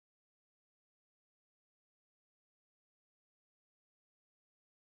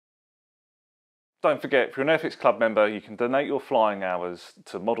Don't forget, if you're an Airfix Club member, you can donate your flying hours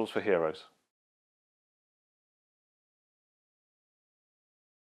to Models for Heroes.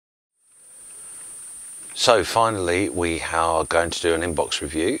 So finally we are going to do an inbox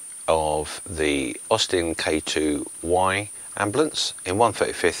review of the Austin K2Y ambulance in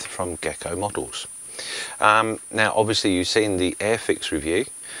 1/35 from Gecko Models. Now obviously you've seen the Airfix review,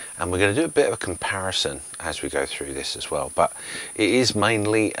 and we're going to do a bit of a comparison as we go through this as well, but it is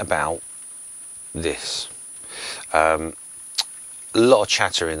mainly about this. A lot of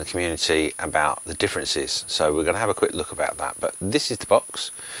chatter in the community about the differences, so we're going to have a quick look about that. But this is the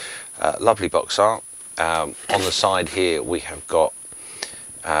box, lovely box art. On the side here we have got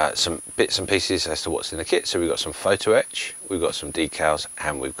some bits and pieces as to what's in the kit. So we've got some photo etch, we've got some decals,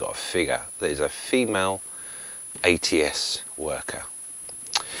 and we've got a figure that is a female ATS worker.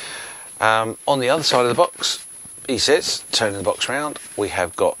 On the other side of the box, he says, turning the box around, we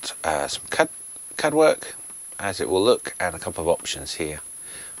have got some CAD work as it will look, and a couple of options here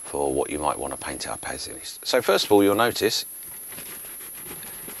for what you might want to paint up as it is. So first of all, you'll notice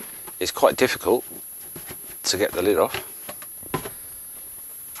it's quite difficult to get the lid off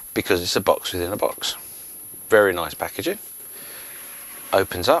because it's a box within a box. Very nice packaging.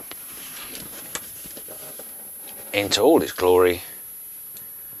 Opens up into all its glory,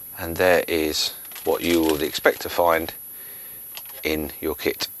 and there is what you would expect to find in your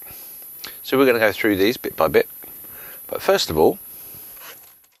kit. So we're going to go through these bit by bit, but first of all,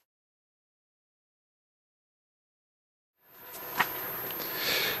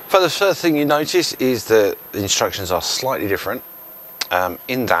 for the first thing you notice is that the instructions are slightly different,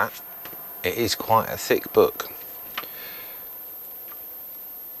 in that it is quite a thick book,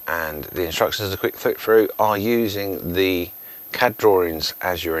 and the instructions, as a quick flip through, are using the CAD drawings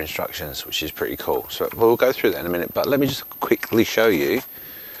as your instructions, which is pretty cool. So we'll go through that in a minute, but let me just quickly show you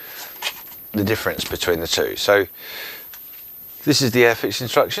the difference between the two. So this is the Airfix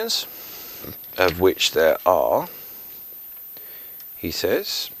instructions, of which there are, he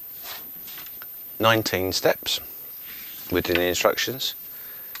says, 19 steps within the instructions,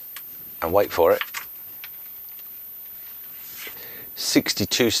 and wait for it,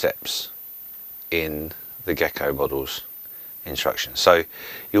 62 steps in the Gecko Models instructions. So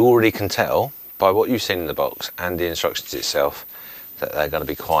you already can tell by what you've seen in the box and the instructions itself that they're going to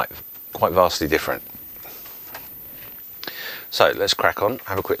be quite vastly different. So let's crack on,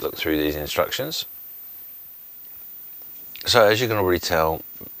 have a quick look through these instructions. So as you can already tell,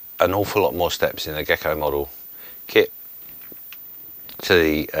 an awful lot more steps in the Gecko model kit to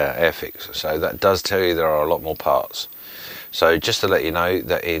the Airfix, so that does tell you there are a lot more parts. So just to let you know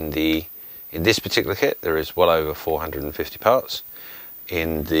that in this particular kit there is well over 450 parts.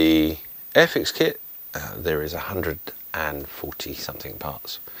 In the Airfix kit there is 140 something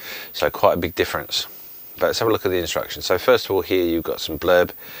parts, so quite a big difference. But let's have a look at the instructions. So first of all, here you've got some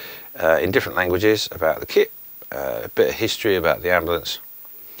blurb in different languages about the kit, a bit of history about the ambulance,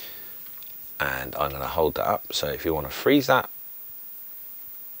 and I'm going to hold that up, so if you want to freeze that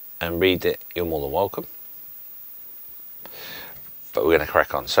and read it, you're more than welcome. But we're going to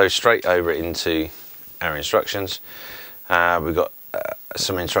crack on. So straight over into our instructions. We've got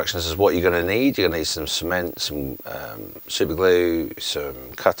some instructions as what you're going to need. You're going to need some cement, some super glue, some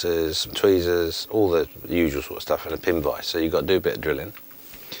cutters, some tweezers, all the usual sort of stuff, and a pin vise. So you've got to do a bit of drilling.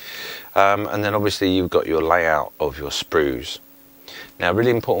 And then obviously you've got your layout of your sprues. Now,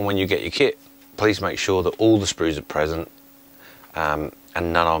 really important when you get your kit, please make sure that all the sprues are present and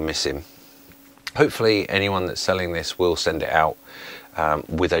none are missing. Hopefully anyone that's selling this will send it out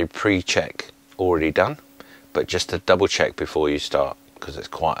with a pre-check already done, but just to double check before you start, because it's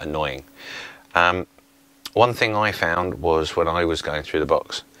quite annoying. One thing I found was when I was going through the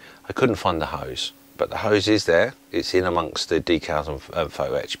box, I couldn't find the hose, but the hose is there. It's in amongst the decals and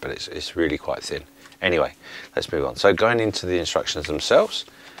photo etch, but it's really quite thin. Anyway, let's move on. So going into the instructions themselves,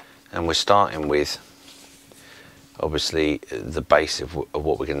 and we're starting with obviously the base of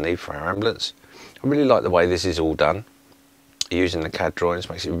what we're going to need for our ambulance. I really like the way this is all done. Using the CAD drawings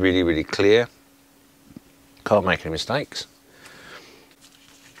makes it really, really clear. Can't make any mistakes.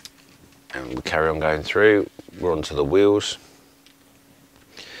 And we carry on going through. We're onto the wheels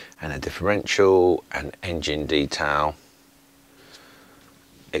and a differential and engine detail,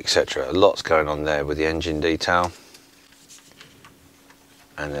 etc. Lots going on there with the engine detail.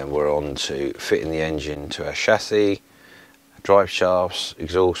 And then we're on to fitting the engine to our chassis, drive shafts,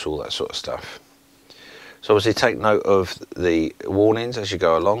 exhaust, all that sort of stuff. So obviously take note of the warnings as you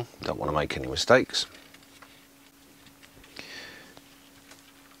go along. Don't want to make any mistakes.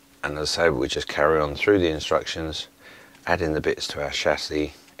 And as I say, we just carry on through the instructions, adding the bits to our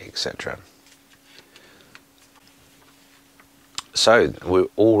chassis, etc. So we're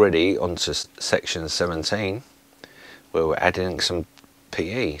already on to section 17, where we're adding some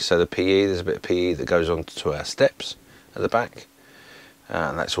PE. So the PE, there's a bit of PE that goes on to our steps at the back,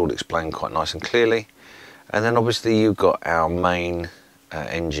 and that's all explained quite nice and clearly. And then obviously you've got our main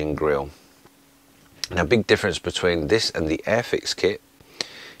engine grille. Now, big difference between this and the Airfix kit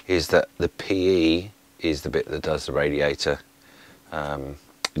is that the PE is the bit that does the radiator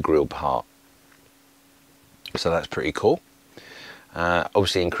grille part. So that's pretty cool.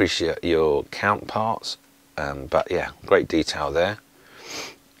 Obviously increase your count parts, but yeah, great detail there.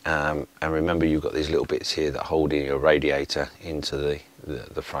 And remember, you've got these little bits here that hold in your radiator into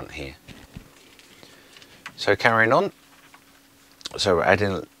the front here. So carrying on, so we're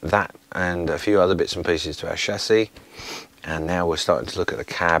adding that and a few other bits and pieces to our chassis, and now we're starting to look at the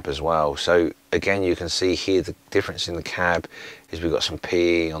cab as well. So again, you can see here the difference in the cab is we've got some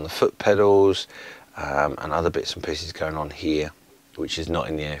PE on the foot pedals, and other bits and pieces going on here, which is not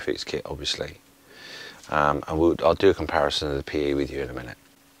in the Airfix kit, obviously. And I'll do a comparison of the PE with you in a minute.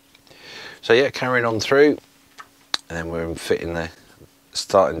 So yeah, carrying on through, and then we're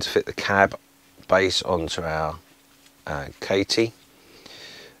starting to fit the cab base onto our KT.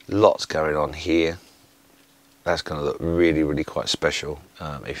 Lots going on here. That's going to look really, really quite special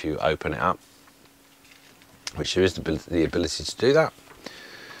if you open it up, which there is the ability to do that.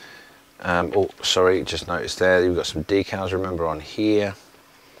 Oh, sorry, just noticed there you've got some decals, remember, on here.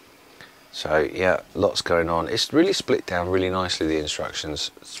 So yeah, lots going on. It's really split down really nicely, the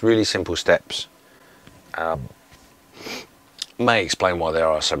instructions. It's really simple steps. May explain why there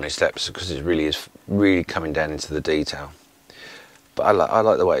are so many steps, because it really is coming down into the detail. But I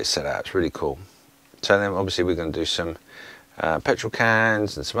like the way it's set out. It's really cool. So then obviously we're going to do some petrol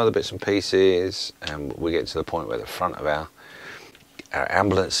cans and some other bits and pieces, and we get to the point where the front of our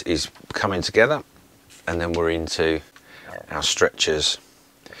ambulance is coming together, and then we're into our stretchers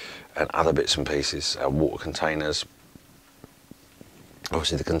and other bits and pieces, our water containers.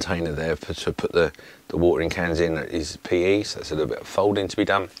 Obviously the container there to put the watering cans in is PE, so there's a little bit of folding to be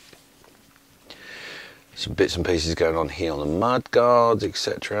done. Some bits and pieces going on here on the mud guards,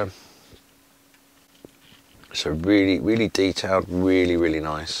 etc. So really, really detailed, really, really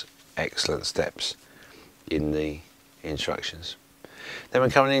nice, excellent steps in the instructions. Then we're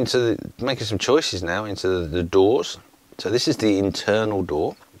coming into making some choices now into the doors. So this is the internal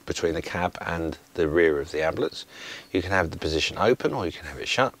door between the cab and the rear of the ambulance. You can have the position open or you can have it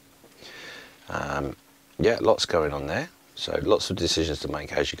shut. Yeah, lots going on there. So lots of decisions to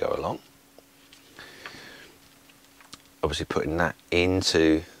make as you go along. Obviously putting that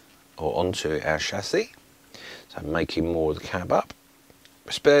into or onto our chassis. So making more of the cab up.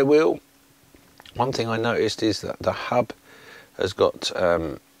 Spare wheel. One thing I noticed is that the hub has got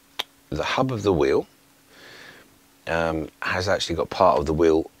the hub of the wheel has actually got part of the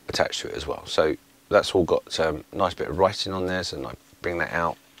wheel attached to it as well. So that's all got a nice bit of writing on there, so I bring that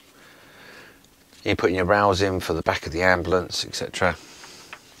out. You're putting your rails in for the back of the ambulance, etc.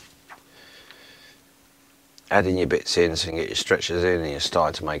 Adding your bits in so you can get your stretchers in, and you're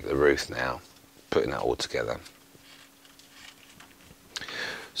starting to make the roof now, putting that all together.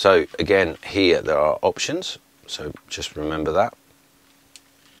 So again, here there are options, so just remember that.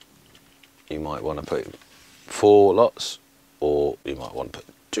 You might want to put 4 lots, or you might want to put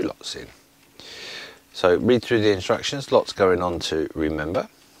 2 lots in. So read through the instructions, lots going on to remember.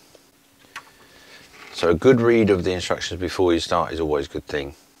 So a good read of the instructions before you start is always a good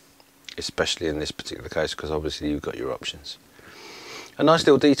thing, especially in this particular case, because obviously you've got your options. A nice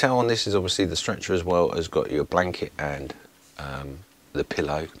little detail on this is obviously the stretcher as well has got your blanket and the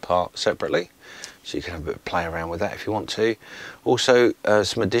pillow part separately, so you can have a bit of play around with that if you want to. Also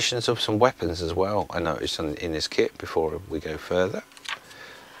some additions of some weapons as well I noticed in this kit before we go further.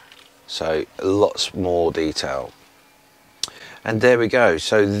 So lots more detail. And there we go.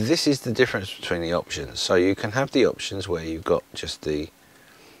 So this is the difference between the options. So you can have the options where you've got just the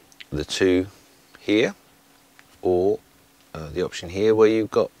 2 here, or the option here where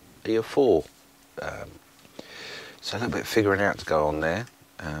you've got your 4. So a little bit of figuring out to go on there,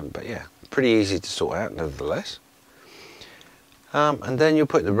 but yeah, pretty easy to sort out nevertheless. And then you'll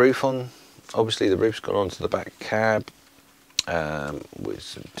put the roof on. Obviously the roof's gone onto the back cab. We're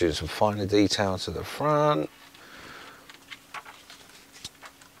doing some finer detail to the front,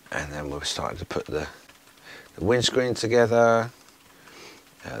 and then we're starting to put the windscreen together,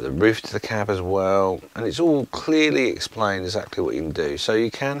 the roof to the cab as well, and it's all clearly explained exactly what you can do. So you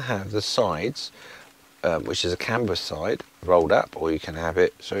can have the sides, which is a canvas side, rolled up, or you can have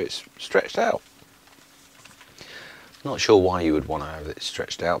it so it's stretched out. Not sure why you would want to have it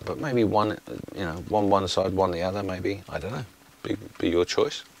stretched out, but maybe one, you know, one side, one the other, maybe, I don't know. be your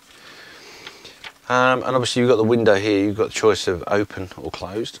choice. And obviously you've got the window here, you've got the choice of open or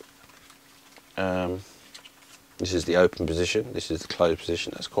closed. This is the open position, this is the closed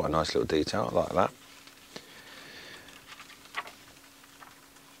position. That's quite a nice little detail, I like that.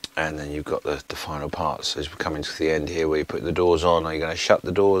 And then you've got the final parts as we're coming to the end here, where you put the doors on. Are you going to shut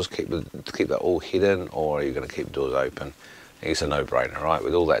the doors, keep that all hidden, or are you going to keep the doors open? I think it's a no-brainer, right?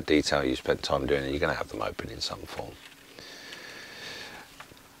 With all that detail you spent time doing, you're going to have them open in some form.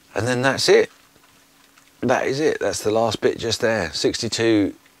 And then that's it. That is it. That's the last bit just there.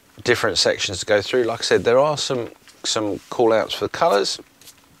 62 different sections to go through. Like I said, there are some call outs for the colours.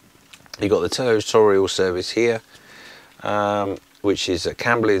 You've got the territorial service here, which is at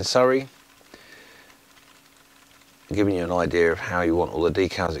Camberley in Surrey, giving you an idea of how you want all the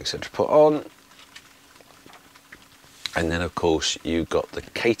decals etc. put on. And then of course you've got the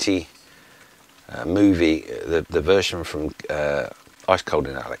Katie movie, the version from Ice Cold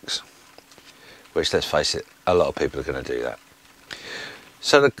in Alex, which, let's face it, a lot of people are going to do that.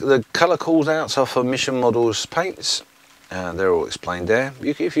 So the colour calls outs are for Mission Models paints. They're all explained there.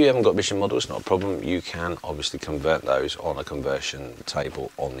 If you haven't got Mission Models, not a problem. You can obviously convert those on a conversion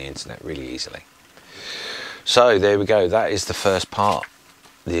table on the internet really easily. So there we go. That is the first part.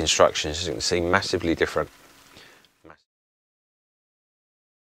 The instructions, as you can see, massively different.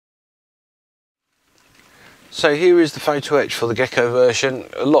 So here is the photo etch for the Gecko version.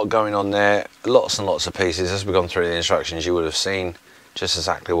 A lot going on there, lots and lots of pieces. As we've gone through the instructions, you would have seen just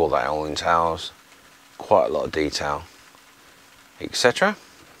exactly what that all entails. Quite a lot of detail, etc.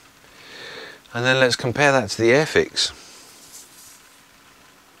 And then let's compare that to the Airfix.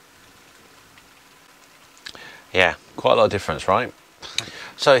 Yeah, quite a lot of difference, right?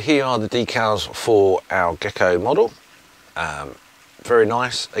 So here are the decals for our Gecko model. Very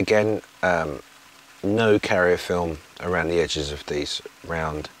nice. Again, no carrier film around the edges of these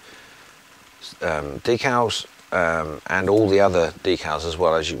round decals, and all the other decals as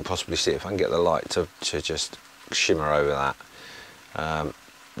well, as you can possibly see. If I can get the light to just shimmer over that.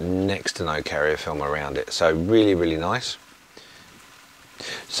 Next to no carrier film around it, so really, really nice.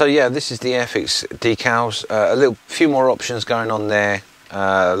 So yeah, this is the Airfix decals. A few more options going on there,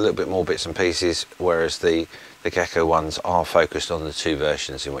 a little bit more bits and pieces, whereas the Gecko ones are focused on the two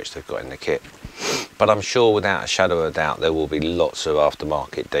versions in which they've got in the kit. But I'm sure without a shadow of a doubt there will be lots of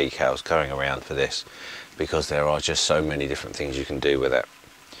aftermarket decals going around for this, because there are just so many different things you can do with it.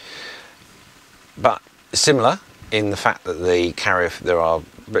 But similar in the fact that the carrier,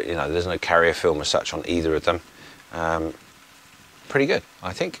 there's no carrier film as such on either of them. Pretty good,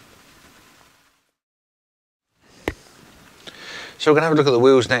 I think. So we're going to have a look at the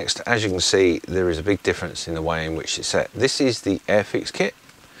wheels next. As you can see, there is a big difference in the way in which it's set. This is the Airfix kit,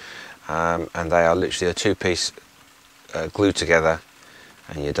 and they are literally a two-piece glued together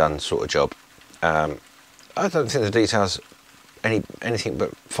and you're done sort of job. I don't think the details anything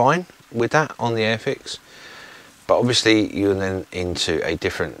but fine with that on the Airfix, but obviously you're then into a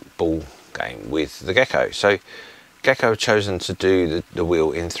different ball game with the Gecko. So Gecko have chosen to do the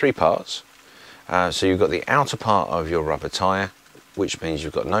wheel in three parts. So you've got the outer part of your rubber tyre, which means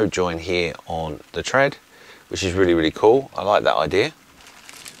you've got no join here on the tread, which is really, really cool. I like that idea.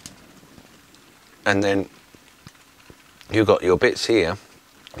 And then you've got your bits here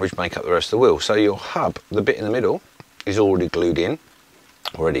which make up the rest of the wheel. So your hub, the bit in the middle, is already glued in,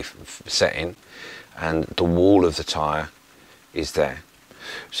 already set in, and the wall of the tyre is there.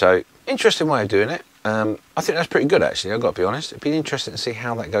 So interesting way of doing it. I think that's pretty good, actually. I've got to be honest. It'd be interesting to see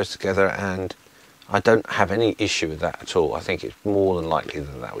how that goes together, and I don't have any issue with that at all. I think it's more than likely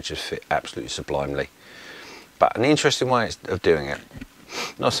that that would just fit absolutely sublimely. But an interesting way of doing it.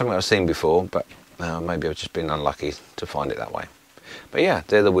 Not something I've seen before, but maybe I've just been unlucky to find it that way. But yeah,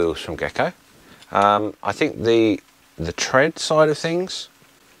 they're the wheels from Gecko. I think the tread side of things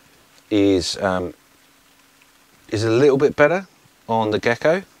is a little bit better on the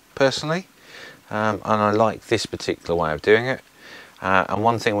Gecko, personally. And I like this particular way of doing it. And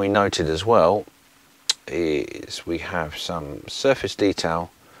one thing we noted as well is we have some surface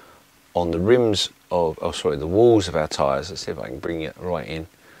detail on the rims of, the walls of our tyres. Let's see if I can bring it right in.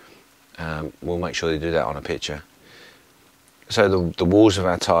 We'll make sure they do that on a picture. So the walls of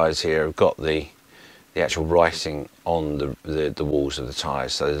our tyres here have got the actual writing on the walls of the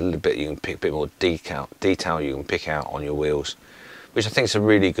tyres. So there's a little bit you can pick, a bit more detail you can pick out on your wheels, which I think is a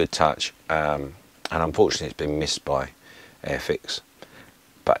really good touch. And unfortunately it's been missed by Airfix.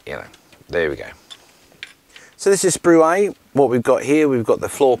 But you know, there we go. So this is sprue A. What we've got here, we've got the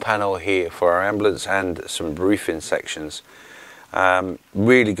floor panel here for our ambulance and some roofing sections.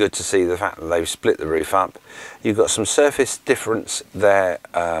 Really good to see the fact that they've split the roof up. You've got some surface difference there,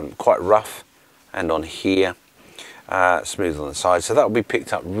 quite rough, and on here smooth on the side, so that will be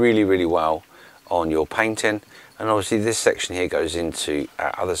picked up really well on your painting. And obviously this section here goes into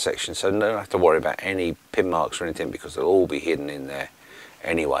our other section, so don't have to worry about any pin marks or anything because they'll all be hidden in there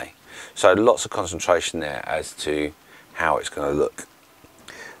anyway. So lots of concentration there as to how it's going to look.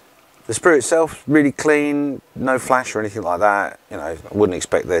 The sprue itself really clean, no flash or anything like that, you know, I wouldn't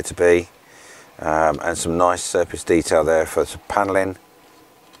expect there to be. And some nice surface detail there for some panelling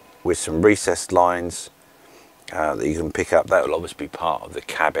with some recessed lines that you can pick up. That will obviously be part of the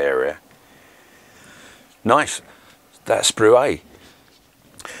cab area. Nice, that's sprue A.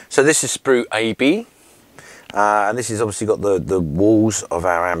 So this is sprue AB, and this has obviously got the walls of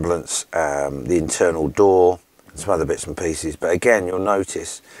our ambulance, the internal door, and some other bits and pieces. But again, you'll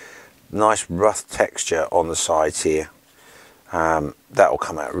notice nice rough texture on the sides here. That will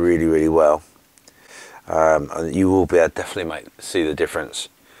come out really well, and you will be able to definitely see the difference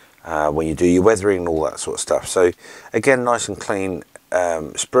when you do your weathering and all that sort of stuff. So again, nice and clean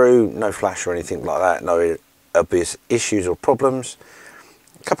sprue, no flash or anything like that, no obvious issues or problems.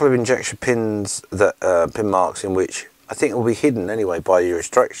 A couple of injection pins, that pin marks in which I think will be hidden anyway by your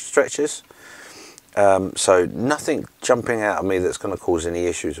stretchers. So nothing jumping out at me that's going to cause any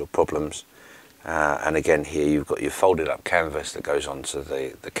issues or problems. And again, here you've got your folded up canvas that goes onto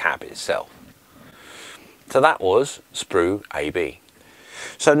the cab itself. So that was sprue AB.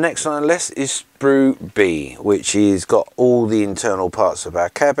 So next on the list is sprue B, which has got all the internal parts of our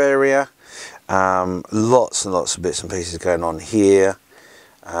cab area. Lots and lots of bits and pieces going on here.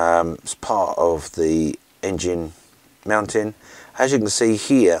 It's part of the engine mounting. As you can see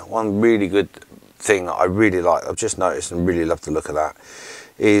here, one really good thing I really like, I've just noticed and really love the look of that,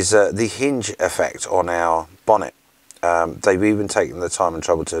 is the hinge effect on our bonnet. They've even taken the time and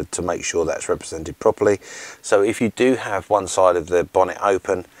trouble to make sure that's represented properly. So if you do have one side of the bonnet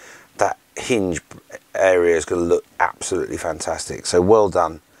open, that hinge area is going to look absolutely fantastic. So well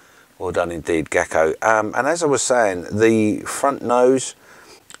done indeed, Gecko. And as I was saying, the front nose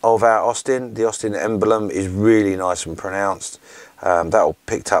of our Austin, the Austin emblem, is really nice and pronounced. That all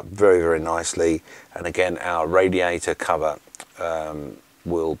picked up very nicely. And again, our radiator cover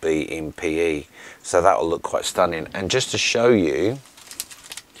will be in PE, so that will look quite stunning. And just to show you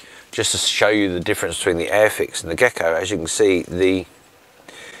the difference between the Airfix and the Gecko, as you can see, the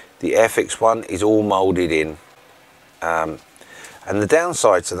Airfix one is all molded in, and the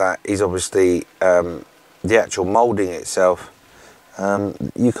downside to that is obviously the actual molding itself,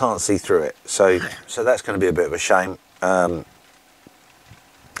 you can't see through it, so that's going to be a bit of a shame.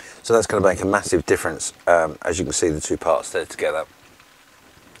 So that's going to make a massive difference. As you can see, the two parts there together.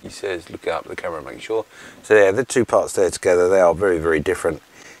 He says, look up at the camera and make sure. So yeah, the two parts there together, they are very different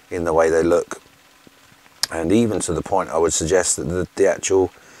in the way they look. And even to the point, I would suggest that the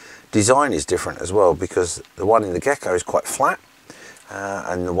actual design is different as well, because the one in the Gecko is quite flat,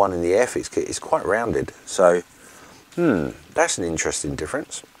 and the one in the Airfix kit is quite rounded. So, that's an interesting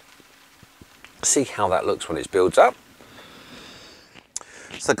difference. See how that looks when it builds up.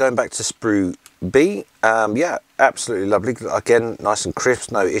 So going back to sprue B, yeah, absolutely lovely. Again, nice and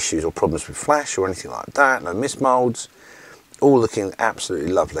crisp, no issues or problems with flash or anything like that, no mismolds, all looking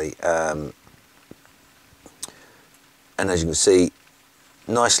absolutely lovely. And as you can see,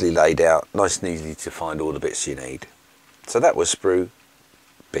 nicely laid out, nice and easy to find all the bits you need. So that was sprue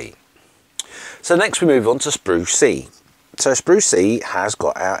B. So next we move on to sprue C. So sprue C has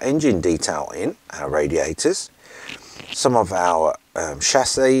got our engine detail in, our radiators, some of our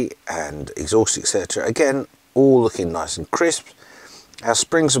chassis and exhaust, etc. Again, all looking nice and crisp. Our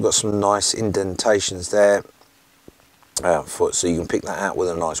springs have got some nice indentations there, so you can pick that out with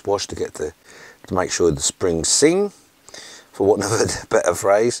a nice wash to make sure the springs sing, for want of a better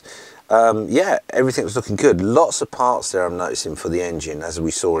phrase. Yeah, everything's looking good. Lots of parts there I'm noticing for the engine, as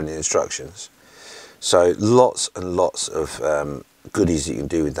we saw in the instructions. So lots and lots of goodies you can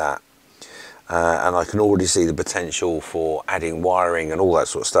do with that. And I can already see the potential for adding wiring and all that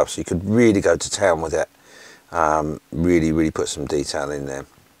sort of stuff. So you could really go to town with it. Really put some detail in there.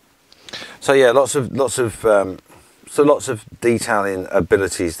 So yeah, lots of detailing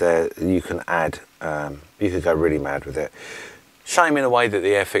abilities there you can add. You could go really mad with it. Shame in a way that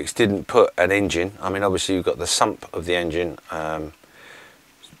the Airfix didn't put an engine. I mean, obviously you've got the sump of the engine,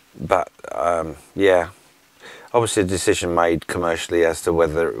 but yeah. Obviously a decision made commercially as to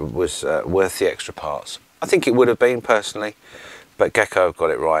whether it was worth the extra parts. I think it would have been personally, but Gecko got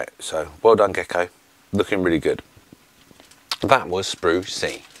it right. So well done, Gecko. Looking really good. That was sprue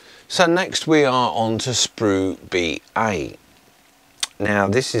C. So next we are on to sprue BA. Now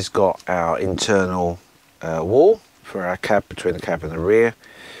this has got our internal wall for our cab, between the cab and the rear,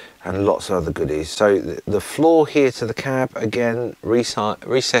 and lots of other goodies. So the floor here to the cab, again,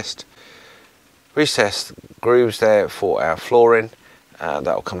 recessed grooves there for our flooring.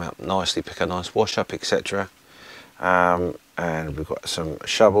 That'll come out nicely, pick a nice wash up, etc. And we've got some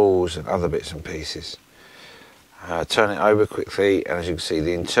shovels and other bits and pieces. Turn it over quickly, and as you can see,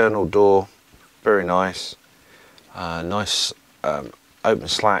 the internal door, very nice. Nice open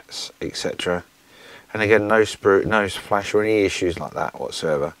slats, etc. And again, no sprue, no flash or any issues like that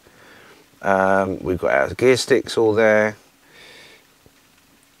whatsoever. We've got our gear sticks all there.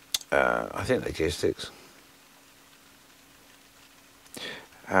 I think they're gear sticks.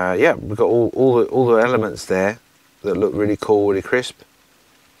 Yeah, we've got all the elements there that look really cool, really crisp.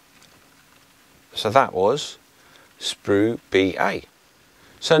 So that was sprue BA.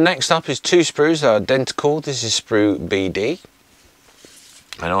 So next up is two sprues that are identical. This is sprue BD,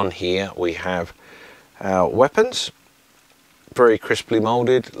 and on here we have our weapons, very crisply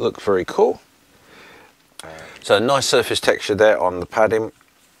moulded, look very cool. So a nice surface texture there on the padding.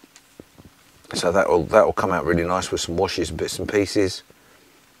 So that will come out really nice with some washes and bits and pieces.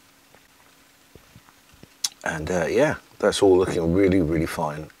 And yeah, that's all looking really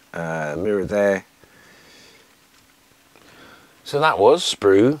fine. Mirror there. So that was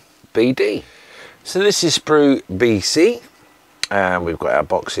sprue BD. So this is sprue BC, and we've got our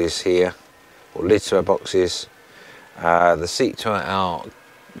boxes here, or lids to our boxes. The seat to our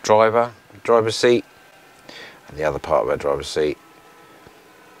driver's seat, and the other part of our driver's seat.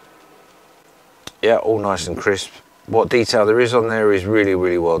 Yeah, all nice and crisp. What detail there is on there is really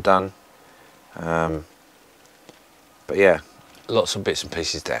well done. But yeah, lots of bits and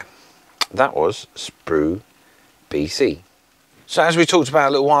pieces there. That was sprue BC. So as we talked about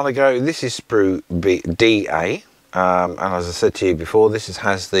a little while ago, this is sprue DA, and as I said to you before, this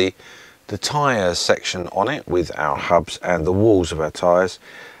has the tyres section on it with our hubs and the walls of our tyres.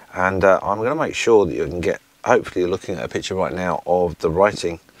 And I'm going to make sure that you can get, hopefully you're looking at a picture right now of the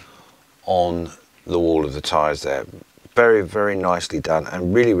writing on the wall of the tyres there. Very nicely done,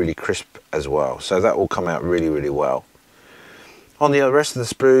 and really crisp as well. So that will come out really well. On the rest of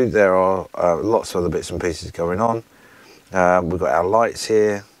the sprue, there are lots of other bits and pieces going on. We've got our lights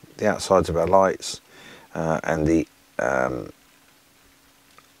here, the outsides of our lights, and the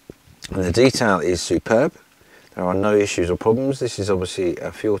detail is superb. There are no issues or problems. This is obviously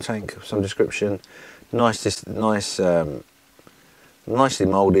a fuel tank of some description. Nicely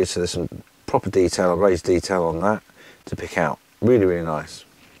moulded, so there's some proper detail, raised detail on that to pick out. Really nice.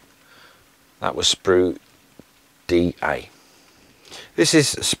 That was sprue DA. This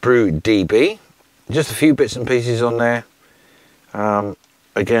is sprue DB. Just a few bits and pieces on there.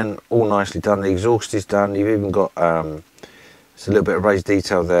 Again, all nicely done. The exhaust is done. You've even got there's a little bit of raised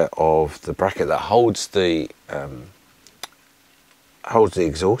detail there of the bracket that holds the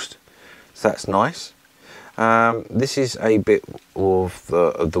exhaust. So that's nice. This is a bit of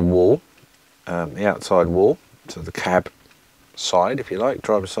the wall, the outside wall, so the cab side, if you like,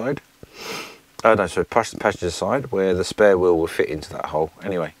 driver's side. Oh no, sorry, passenger side, where the spare wheel will fit into that hole.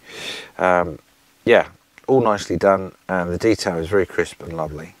 Anyway, yeah, all nicely done, and the detail is very crisp and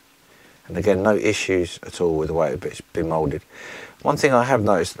lovely. And again, no issues at all with the way it's been moulded. One thing I have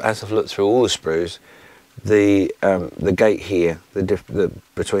noticed as I've looked through all the sprues, the gate here,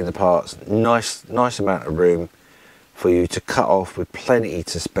 between the parts, nice amount of room for you to cut off with plenty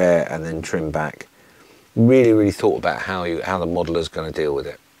to spare and then trim back. Really thought about how the modeller's going to deal with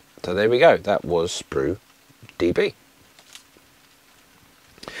it. So there we go, that was sprue DB.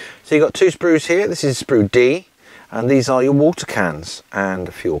 So you've got two sprues here. This is sprue D, and these are your water cans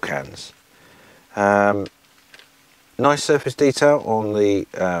and fuel cans. Nice surface detail on the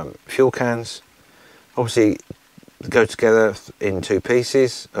fuel cans. Obviously they go together in three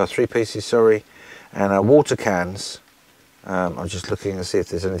pieces, sorry. And our water cans, I'm just looking to see if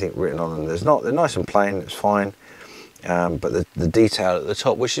there's anything written on them. There's not. They're nice and plain, it's fine. But the detail at the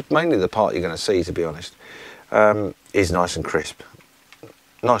top, which is mainly the part you're going to see, to be honest, is nice and crisp.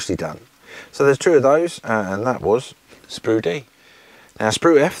 Nicely done. So there's two of those, and that was sprue D. Now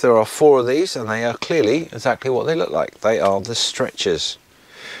sprue F, there are 4 of these, and they are clearly exactly what they look like. They are the stretchers.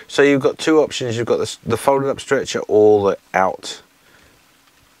 So you've got two options. You've got the folded up stretcher or the out,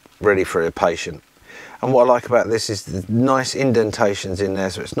 ready for a patient. And what I like about this is the nice indentations in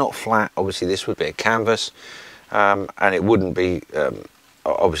there, so it's not flat. Obviously this would be a canvas, and it wouldn't be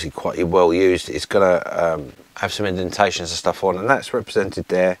obviously quite well used. It's going to have some indentations and stuff on, and that's represented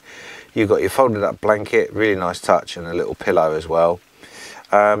there. You've got your folded up blanket, really nice touch, and a little pillow as well.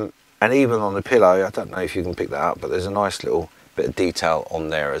 And even on the pillow, I don't know if you can pick that up, but there's a nice little bit of detail on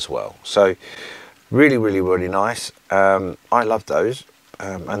there as well. So really nice. I love those,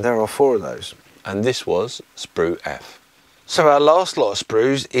 and there are 4 of those, and this was sprue F. So our last lot of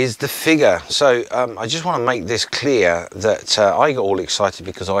sprues is the figure. So I just want to make this clear that I got all excited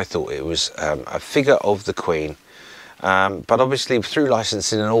because I thought it was a figure of the Queen, but obviously through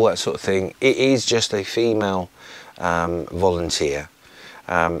licensing and all that sort of thing, it is just a female volunteer.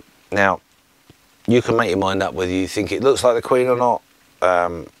 Now you can make your mind up whether you think it looks like the Queen or not,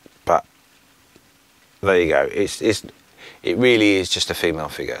 but there you go. It really is just a female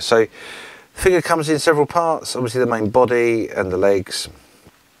figure. So the figure comes in several parts, obviously the main body and the legs,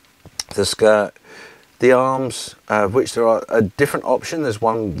 the skirt, the arms, which there are a different option. There's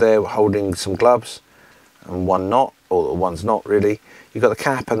one there holding some gloves and one not, or one's not really. You've got the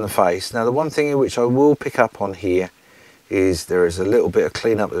cap and the face. Now the one thing in which I will pick up on here is there is a little bit of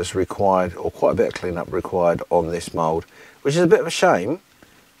cleanup that's required, or quite a bit of cleanup required on this mould, which is a bit of a shame,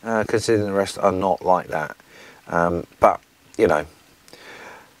 considering the rest are not like that. But, you know,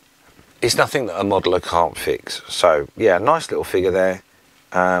 it's nothing that a modeller can't fix. So yeah, nice little figure there.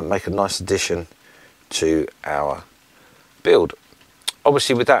 Make a nice addition to our build.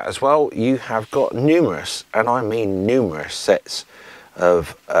 Obviously with that as well, you have got numerous, and I mean numerous, sets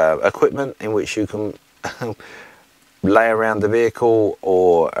of equipment in which you can lay around the vehicle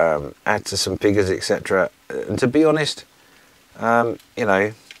or add to some figures, etc. And to be honest, you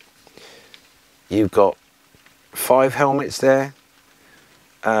know, you've got 5 helmets there.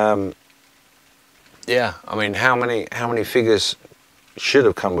 Yeah, I mean, how many figures should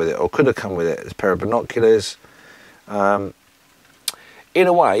have come with it, or could have come with it? There's a pair of binoculars. In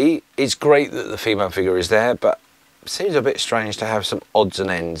a way, it's great that the female figure is there, but it seems a bit strange to have some odds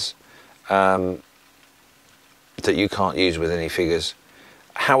and ends that you can't use with any figures.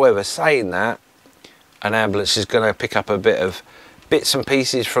 However, saying that, an ambulance is going to pick up a bit of bits and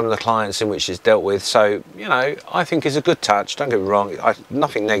pieces from the clients in which it's dealt with, so you know, I think it's a good touch. Don't get me wrong,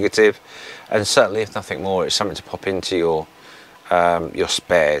 nothing negative, and certainly if nothing more, it's something to pop into your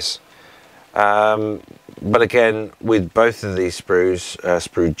spares. But again, with both of these sprues,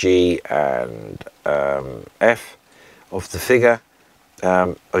 sprue G and F of the figure,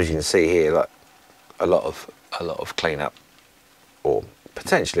 as you can see here, like a lot of cleanup, or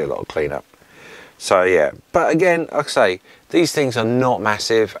potentially a lot of cleanup. So yeah, but again, like I say, these things are not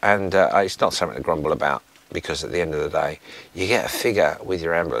massive, and it's not something to grumble about, because at the end of the day, you get a figure with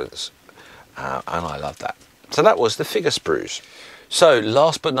your ambulance, and I love that. So that was the figure sprues. So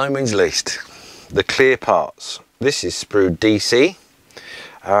last but no means least, the clear parts. This is sprue DC,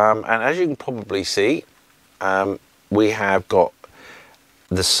 and as you can probably see, we have got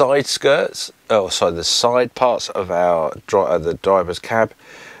the side skirts, the side parts of the driver's cab.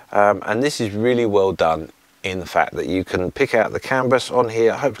 And this is really well done in the fact that you can pick out the canvas on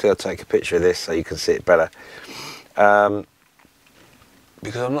here. Hopefully I'll take a picture of this so you can see it better, because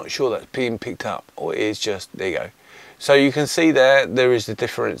I'm not sure that's being picked up, or it is just, there you go. So you can see there is the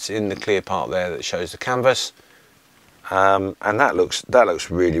difference in the clear part there that shows the canvas, and that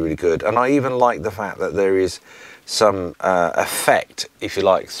looks really good. And I even like the fact that there is some effect, if you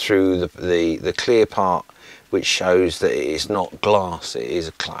like, through the clear part, which shows that it is not glass, it is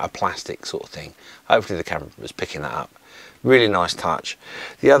a plastic sort of thing. Hopefully the camera was picking that up. Really nice touch.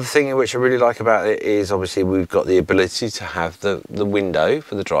 The other thing which I really like about it is obviously we've got the ability to have the window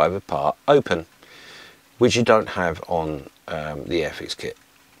for the driver part open, which you don't have on the Airfix kit.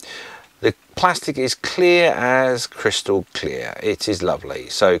 The plastic is clear as crystal clear. It is lovely,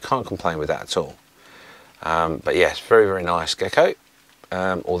 so can't complain with that at all. But yes, very nice Gecko.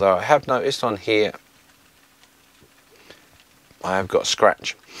 Although I have noticed on here, I have got a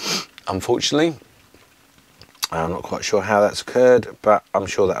scratch, unfortunately. I'm not quite sure how that's occurred, but I'm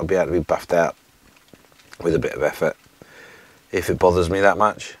sure that'll be able to be buffed out with a bit of effort, if it bothers me that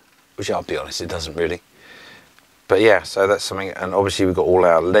much, which I'll be honest, it doesn't really. But yeah, so that's something. And obviously we've got all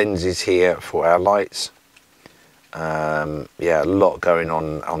our lenses here for our lights. Yeah, a lot going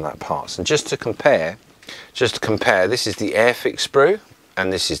on that parts. And just to compare, this is the Airfix sprue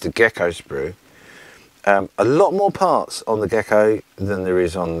and this is the Gecko sprue. A lot more parts on the Gecko than there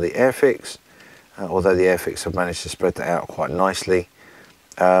is on the Airfix, although the Airfix have managed to spread that out quite nicely.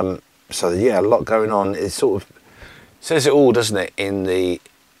 So yeah, a lot going on. It sort of says it all, doesn't it, in the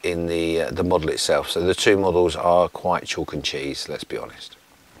model itself. So the two models are quite chalk and cheese, let's be honest.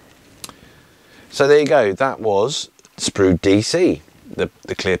 So there you go, that was sprue DC,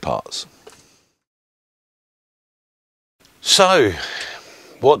 the clear parts. So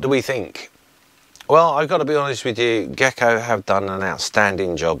what do we think? Well, I've got to be honest with you, Gecko have done an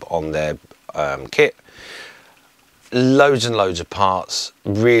outstanding job on their kit. loads and loads of parts,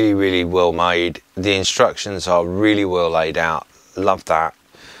 really well made. The instructions are really well laid out, love that.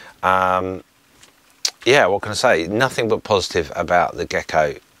 Yeah, what can I say? Nothing but positive about the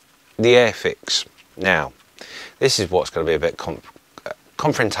Gecko. The Airfix. Now, this is what's going to be a bit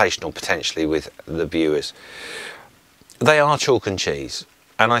confrontational potentially with the viewers. They are chalk and cheese,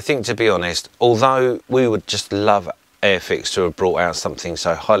 and I think, to be honest, although we would just love Airfix to have brought out something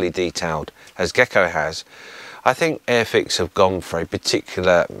so highly detailed as Gecko has, I think Airfix have gone for a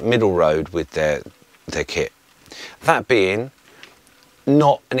particular middle road with their kit. That being,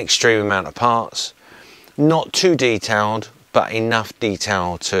 not an extreme amount of parts, not too detailed, but enough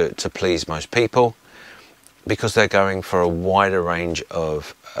detail to please most people, because they're going for a wider range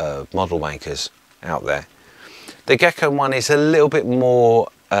of model makers out there. The Gecko one is a little bit more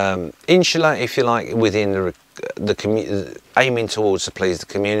insular, if you like, within the community, aiming towards to please the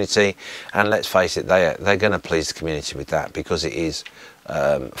community, and let's face it, they're going to please the community with that, because it is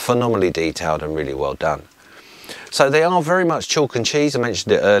phenomenally detailed and really well done. So they are very much chalk and cheese. I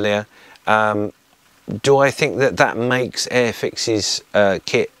mentioned it earlier. Do I think that makes Airfix's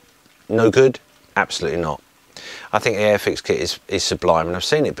kit no good? Absolutely not. I think the Airfix kit is sublime, and I've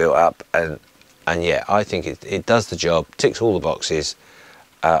seen it built up, and yeah, I think it does the job, ticks all the boxes,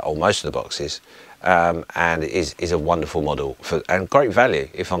 or most of the boxes, and it is a wonderful model and great value,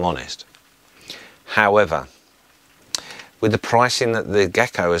 if I'm honest. However, with the pricing that the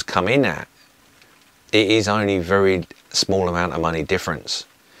Gecko has come in at, it is only a very small amount of money difference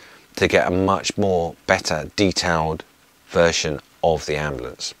to get a much more better detailed version of the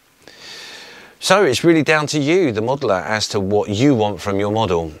ambulance. So it's really down to you, the modeler, as to what you want from your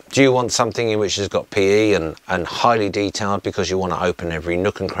model. Do you want something in which has got PE and highly detailed because you want to open every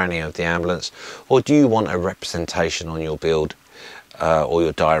nook and cranny of the ambulance, or do you want a representation on your build or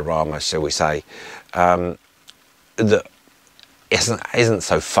your diorama, shall we say, that isn't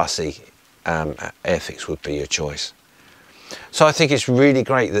so fussy? Airfix would be your choice. So I think it's really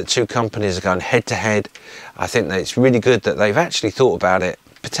great that two companies are going head to head. I think that it's really good that they've actually thought about it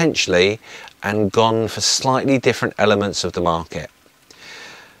potentially and gone for slightly different elements of the market.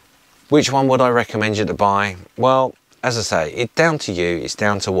 Which one would I recommend you to buy? Well, as I say, it's down to you. It's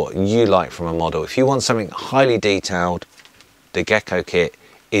down to what you like from a model. If you want something highly detailed, the Gecko kit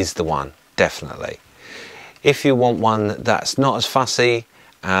is the one, definitely. If you want one that's not as fussy,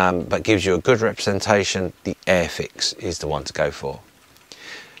 but gives you a good representation, the Airfix is the one to go for.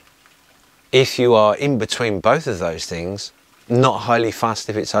 If you are in between both of those things, not highly fussed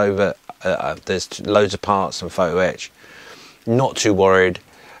if it's over, there's loads of parts and photo etch, not too worried,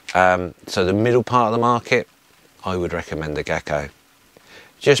 so the middle part of the market, I would recommend the Gecko.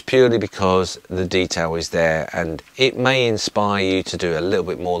 Just purely because the detail is there, and it may inspire you to do a little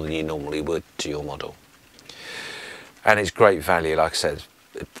bit more than you normally would to your model. And it's great value, like I said.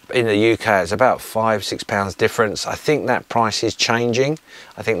 In the UK it's about £5–6 difference. I think that price is changing.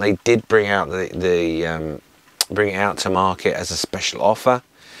 I think they did bring out bring it out to market as a special offer.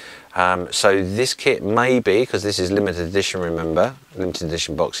 So this kit may be, because this is limited edition, remember, limited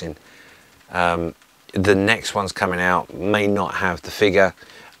edition boxing, the next one's coming out may not have the figure,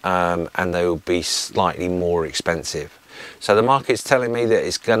 and they will be slightly more expensive. So the market's telling me that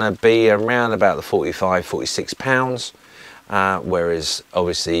it's going to be around about the £45–46. Whereas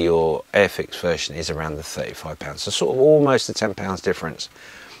obviously your Airfix version is around the £35, so sort of almost a £10 difference,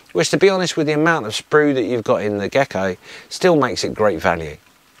 which, to be honest, with the amount of sprue that you've got in the Gecko, still makes it great value.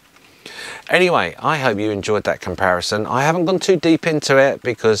 Anyway, I hope you enjoyed that comparison. I haven't gone too deep into it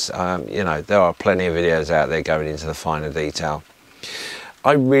because you know, there are plenty of videos out there going into the finer detail.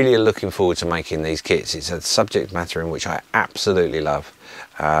 I really am looking forward to making these kits. It's a subject matter in which I absolutely love,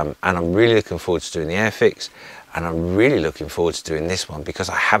 and I'm really looking forward to doing the Airfix. And I'm really looking forward to doing this one because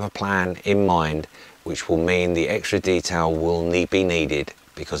I have a plan in mind, which will mean the extra detail will be needed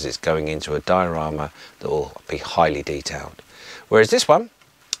because it's going into a diorama that will be highly detailed. Whereas this one,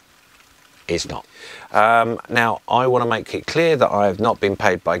 it's not. Now, I want to make it clear that I have not been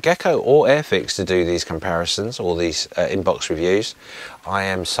paid by Gecko or Airfix to do these comparisons or these inbox reviews. I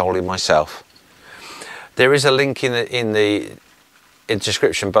am solely myself. There is a link in the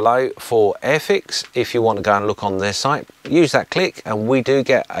description below for Airfix if you want to go and look on their site. Use that click and we do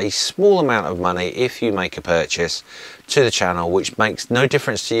get a small amount of money if you make a purchase to the channel, which makes no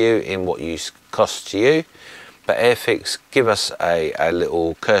difference to you in what you cost to you, but Airfix give us a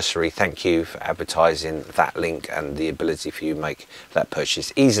little cursory thank you for advertising that link and the ability for you to make that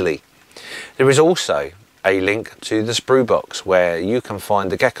purchase easily. There is also a link to the sprue box where you can find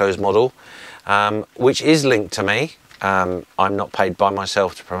the Gecko's model, which is linked to me. I'm not paid by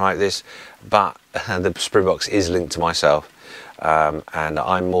myself to promote this, but the Springbox is linked to myself, and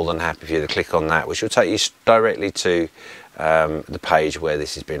I'm more than happy for you to click on that, which will take you directly to the page where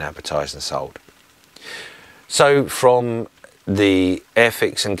this has been advertised and sold. So from the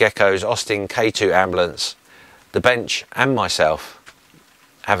Airfix and Gecko's Austin K2 ambulance, the bench and myself,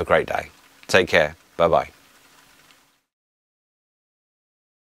 have a great day. Take care. Bye bye.